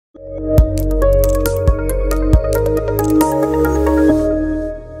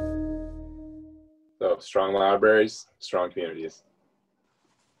So strong libraries, strong communities.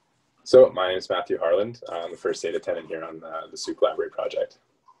 So my name is Matthew Harland. I'm the first aid attendant here on the Sooke Library project.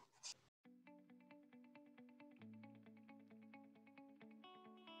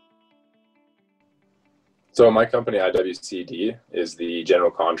 So my company, IWCD, is the general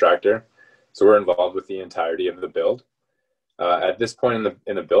contractor. So we're involved with the entirety of the build. At this point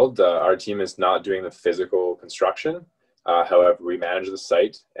in the build, our team is not doing the physical construction. However, we manage the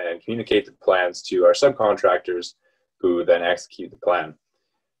site and communicate the plans to our subcontractors who then execute the plan.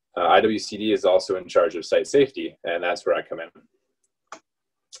 IWCD is also in charge of site safety, and that's where I come in.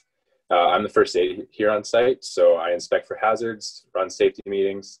 I'm the first aid here on site, so I inspect for hazards, run safety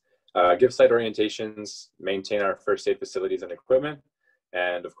meetings, give site orientations, maintain our first aid facilities and equipment,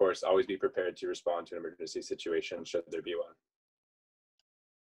 and of course, always be prepared to respond to an emergency situation should there be one.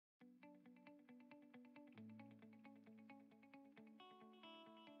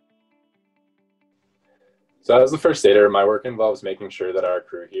 So as the first aider, my work involves making sure that our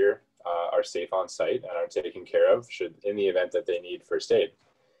crew here are safe on site and are taken care of in the event that they need first aid.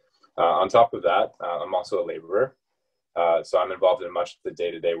 On top of that, I'm also a laborer. So I'm involved in much of the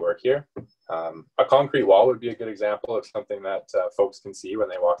day-to-day work here. A concrete wall would be a good example of something that folks can see when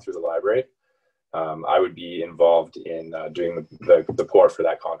they walk through the library. I would be involved in doing the pour for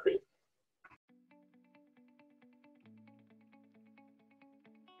that concrete.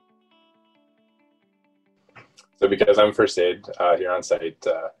 So because I'm first aid here on site,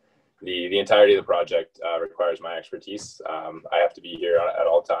 the entirety of the project requires my expertise. I have to be here at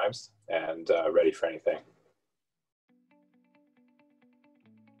all times and ready for anything.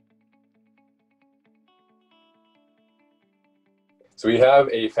 So we have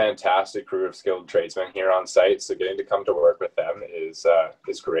a fantastic crew of skilled tradesmen here on site, so getting to come to work with them is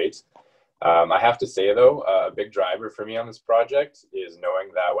great. I have to say though, a big driver for me on this project is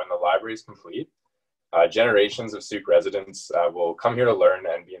knowing that when the library is complete, generations of Sooke residents will come here to learn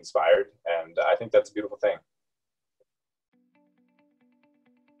and be inspired, and I think that's a beautiful thing.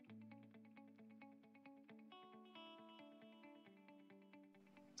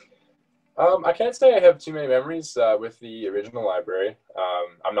 I can't say I have too many memories with the original library.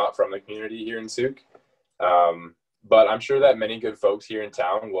 I'm not from the community here in Sooke, but I'm sure that many good folks here in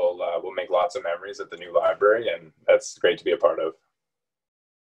town will make lots of memories at the new library, and that's great to be a part of.